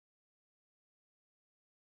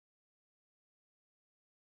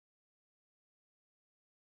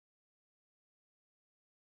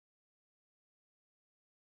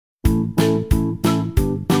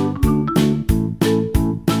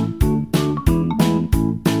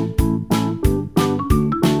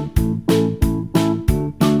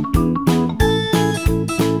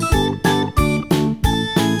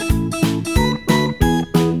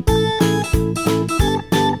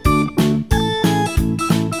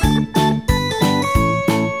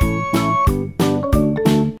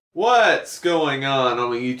What's going on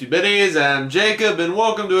my YouTube buddies? I'm Jacob and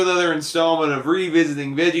welcome to another installment of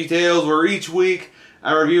Revisiting VeggieTales, where each week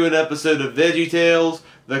I review an episode of VeggieTales,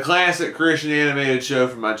 the classic Christian animated show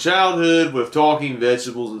from my childhood with talking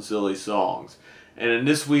vegetables and silly songs. And in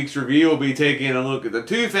this week's review we'll be taking a look at the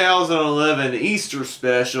 2011 Easter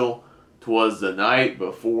special, Twas the Night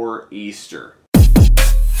Before Easter.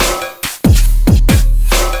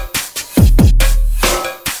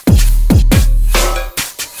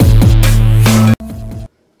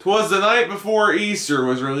 Twas the Night Before Easter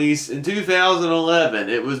was released in 2011.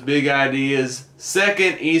 It was Big Idea's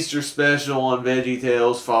second Easter special on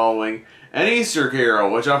VeggieTales following An Easter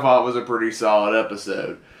Carol, which I thought was a pretty solid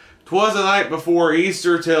episode. Twas the Night Before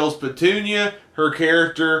Easter tells Petunia her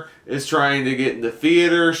character is trying to get into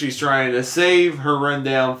theater. She's trying to save her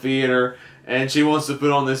rundown theater, and she wants to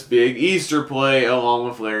put on this big Easter play along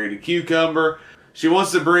with Larry the Cucumber. She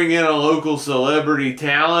wants to bring in a local celebrity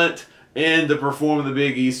talent and to perform the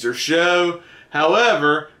big Easter show.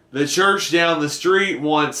 However, the church down the street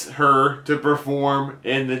wants her to perform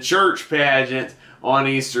in the church pageant on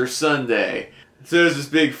Easter Sunday. So there's this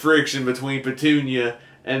big friction between Petunia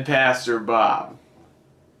and Pastor Bob.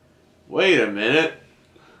 Wait a minute.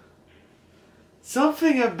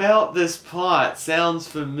 Something about this plot sounds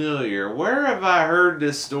familiar. Where have I heard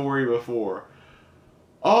this story before?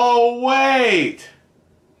 Oh wait!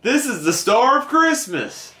 This is the Star of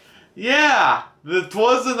Christmas! Yeah, the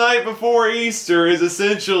Twas the Night Before Easter is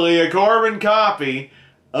essentially a carbon copy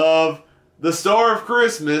of the Star of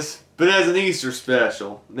Christmas, but as an Easter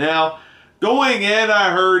special. Now, going in,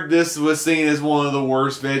 I heard this was seen as one of the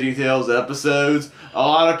worst VeggieTales episodes. A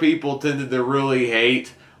lot of people tended to really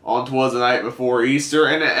hate on Twas the Night Before Easter,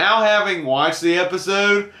 and now having watched the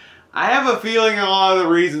episode, I have a feeling a lot of the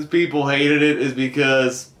reasons people hated it is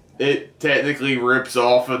because it technically rips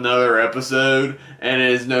off another episode and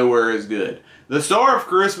is nowhere as good. The Star of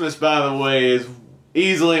Christmas, by the way, is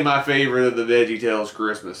easily my favorite of the VeggieTales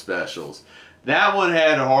Christmas specials. That one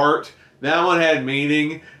had heart. That one had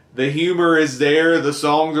meaning. The humor is there. The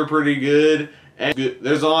songs are pretty good. And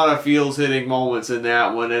there's a lot of feels-hitting moments in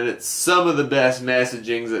that one, and it's some of the best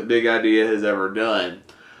messagings that Big Idea has ever done.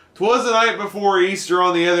 Twas the Night Before Easter,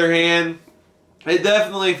 on the other hand, it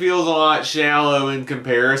definitely feels a lot shallow in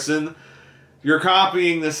comparison. You're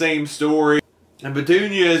copying the same story, and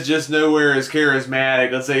Petunia is just nowhere as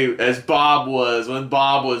charismatic, let's say, as Bob was when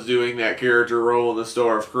Bob was doing that character role in the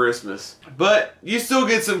Star of Christmas. But you still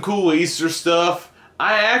get some cool Easter stuff.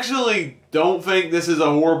 I actually don't think this is a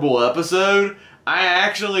horrible episode. I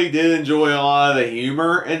actually did enjoy a lot of the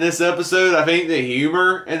humor in this episode. I think the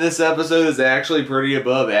humor in this episode is actually pretty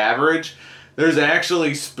above average. There's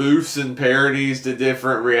actually spoofs and parodies to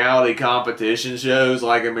different reality competition shows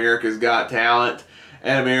like America's Got Talent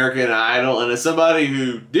and American Idol. And as somebody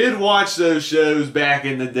who did watch those shows back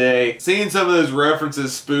in the day, seeing some of those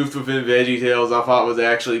references spoofed within VeggieTales I thought was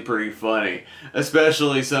actually pretty funny.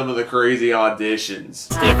 Especially some of the crazy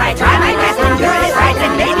auditions. If I try my best and do it right,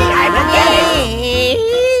 then maybe I will get it.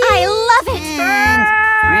 I love it!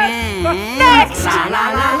 Next! La,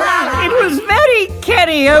 la, la, la, la. It was very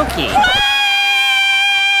karaoke.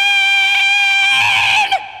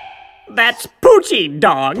 That's Poochie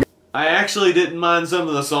Dog. I actually didn't mind some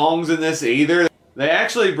of the songs in this either. They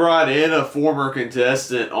actually brought in a former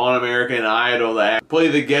contestant on American Idol that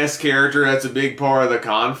played the guest character that's a big part of the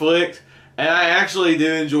conflict. And I actually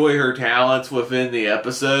did enjoy her talents within the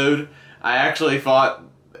episode. I actually thought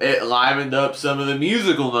it livened up some of the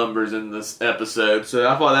musical numbers in this episode, so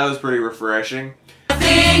I thought that was pretty refreshing.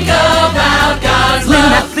 Think about God's love.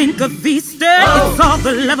 When I think of Easter, it's all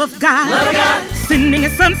the love of God. Sending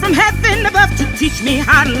his son from heaven above to teach me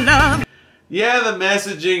how to love. Yeah, the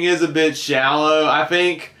messaging is a bit shallow. I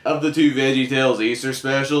think of the two VeggieTales Easter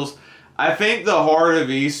specials, I think the heart of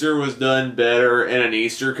Easter was done better in An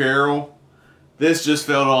Easter Carol. This just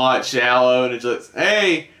felt a lot shallow, and it's just,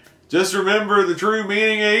 hey, just remember the true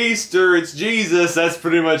meaning of Easter, it's Jesus. That's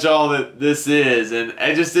pretty much all that this is, and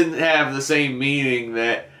it just didn't have the same meaning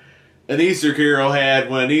that An Easter Carol had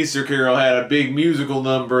when An Easter Carol had a big musical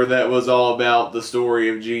number that was all about the story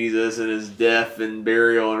of Jesus and his death and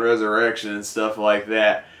burial and resurrection and stuff like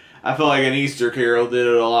that. I feel like An Easter Carol did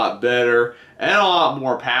it a lot better and a lot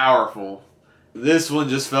more powerful. This one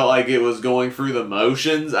just felt like it was going through the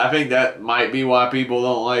motions. I think that might be why people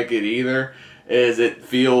don't like it either, is it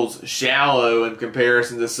feels shallow in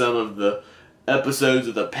comparison to some of the episodes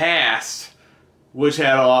of the past, which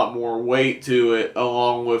had a lot more weight to it,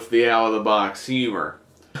 along with the out-of-the-box humor.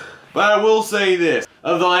 But I will say this,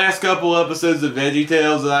 of the last couple episodes of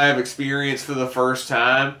VeggieTales that I have experienced for the first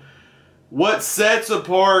time, what sets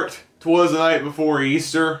apart Twas the Night Before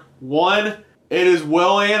Easter One, it is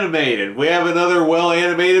well animated. We have another well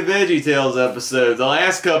animated VeggieTales episode. The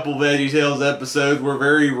last couple VeggieTales episodes were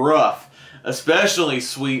very rough, especially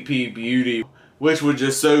Sweet Pea Beauty, which was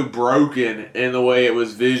just so broken in the way it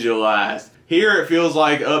was visualized. Here it feels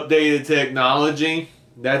like updated technology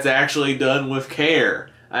that's actually done with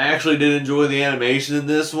care. I actually did enjoy the animation in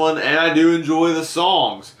this one, and I do enjoy the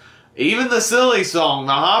songs. Even the silly song,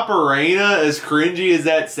 the Hopperina, as cringy as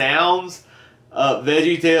that sounds,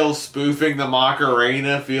 VeggieTales spoofing the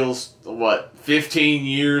Macarena feels, what, 15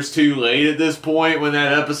 years too late at this point when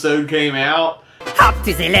that episode came out. Hop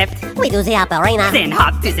to the left. We do the Hopperina. Then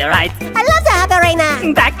hop to the right. I love the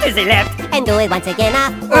Hopperina. Back to the left. And do it once again.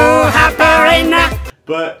 Oh, Hopperina.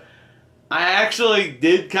 But I actually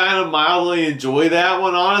did kind of mildly enjoy that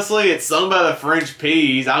one, honestly. It's sung by the French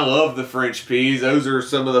Peas. I love the French Peas. Those are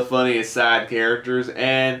some of the funniest side characters.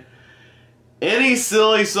 And any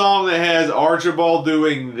silly song that has Archibald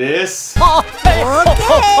doing this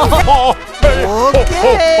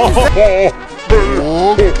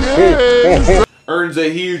earns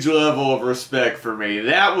a huge level of respect for me.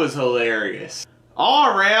 That was hilarious.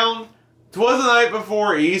 All around, 'Twas the Night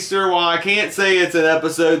Before Easter. While I can't say it's an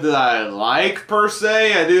episode that I like per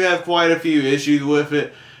se, I do have quite a few issues with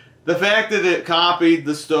it. The fact that it copied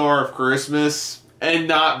the Star of Christmas and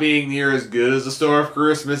not being near as good as the Star of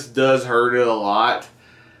Christmas does hurt it a lot.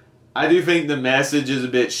 I do think the message is a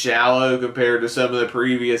bit shallow compared to some of the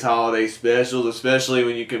previous holiday specials, especially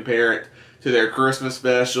when you compare it to their Christmas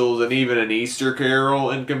specials and even an Easter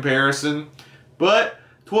Carol in comparison. But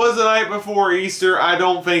 'Twas the Night Before Easter, I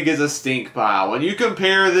don't think is a stink pile. When you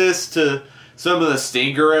compare this to some of the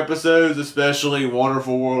stinker episodes, especially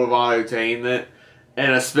Wonderful World of Autotainment,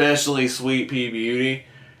 and especially Sweet Pea Beauty,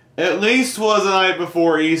 at least 'Twas the Night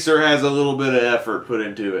Before Easter has a little bit of effort put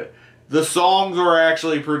into it. The songs are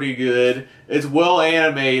actually pretty good. It's well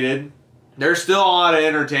animated. There's still a lot of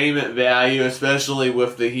entertainment value, especially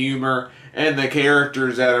with the humor and the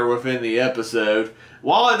characters that are within the episode.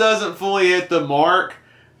 While it doesn't fully hit the mark,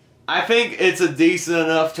 I think it's a decent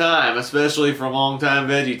enough time, especially for longtime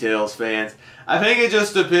VeggieTales fans. I think it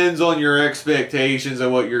just depends on your expectations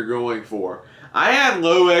and what you're going for. I had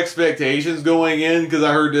low expectations going in because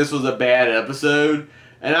I heard this was a bad episode,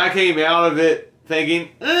 and I came out of it thinking,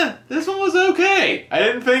 this one was okay. I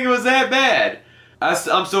didn't think it was that bad.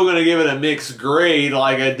 I'm still going to give it a mixed grade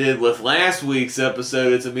like I did with last week's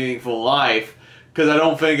episode, It's a Meaningful Life, because I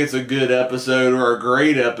don't think it's a good episode or a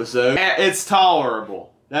great episode. It's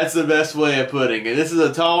tolerable. That's the best way of putting it. This is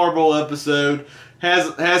a tolerable episode,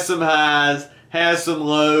 has some highs, has some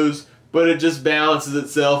lows, but it just balances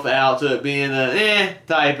itself out to it being a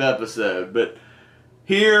type episode. But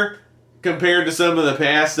here, compared to some of the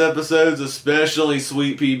past episodes, especially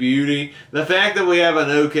Sweet Pea Beauty, the fact that we have an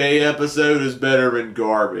okay episode is better than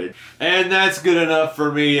garbage. And that's good enough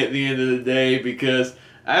for me at the end of the day, because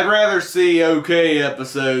I'd rather see okay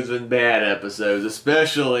episodes than bad episodes,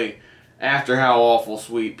 especially after how awful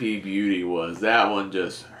Sweet Pea Beauty was. That one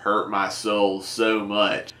just hurt my soul so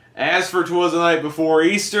much. As for 'Twas the Night Before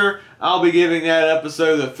Easter, I'll be giving that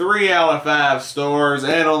episode a 3 out of 5 stars,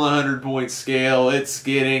 and on the 100-point scale, it's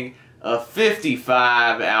getting a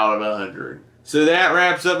 55 out of 100. So that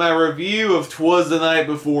wraps up my review of 'Twas the Night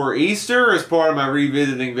Before Easter as part of my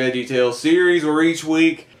Revisiting VeggieTales series, where each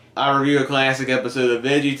week I review a classic episode of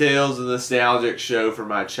VeggieTales, a nostalgic show from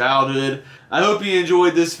my childhood. I hope you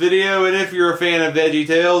enjoyed this video, and if you're a fan of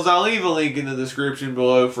VeggieTales, I'll leave a link in the description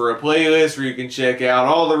below for a playlist where you can check out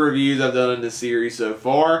all the reviews I've done in this series so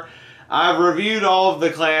far. I've reviewed all of the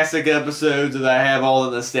classic episodes that I have all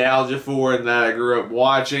the nostalgia for and that I grew up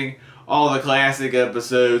watching. All the classic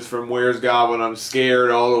episodes from Where's God When I'm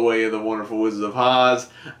Scared all the way to The Wonderful Wizard of Oz.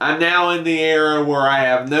 I'm now in the era where I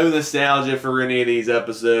have no nostalgia for any of these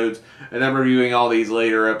episodes, and I'm reviewing all these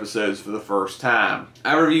later episodes for the first time.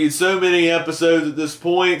 I reviewed so many episodes at this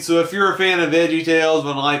point, so if you're a fan of VeggieTales and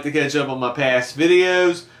would like to catch up on my past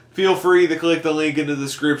videos, feel free to click the link in the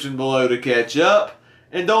description below to catch up.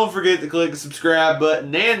 And don't forget to click the subscribe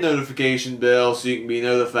button and notification bell so you can be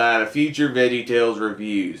notified of future VeggieTales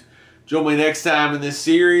reviews. Join me next time in this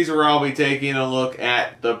series where I'll be taking a look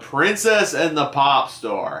at The Princess and the Pop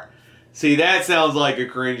Star. See, that sounds like a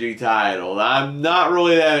cringy title. I'm not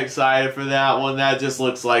really that excited for that one. That just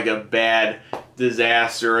looks like a bad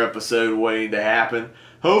disaster episode waiting to happen.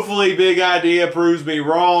 Hopefully Big Idea proves me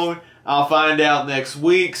wrong. I'll find out next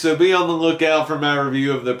week, so be on the lookout for my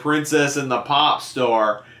review of The Princess and the Pop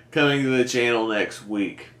Star coming to the channel next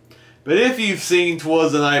week. But if you've seen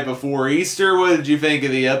 'Twas the Night Before Easter, what did you think of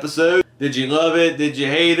the episode? Did you love it? Did you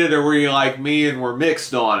hate it? Or were you like me and were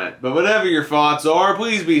mixed on it? But whatever your thoughts are,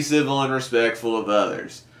 please be civil and respectful of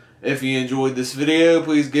others. If you enjoyed this video,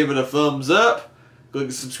 please give it a thumbs up. Click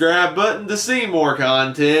the subscribe button to see more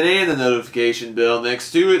content and the notification bell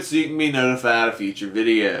next to it so you can be notified of future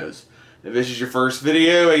videos. If this is your first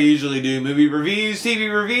video, I usually do movie reviews,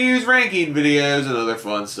 TV reviews, ranking videos, and other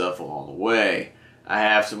fun stuff along the way. I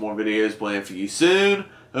have some more videos planned for you soon.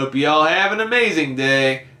 Hope you all have an amazing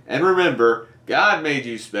day. And remember, God made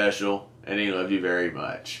you special, and He loved you very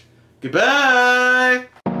much.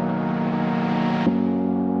 Goodbye!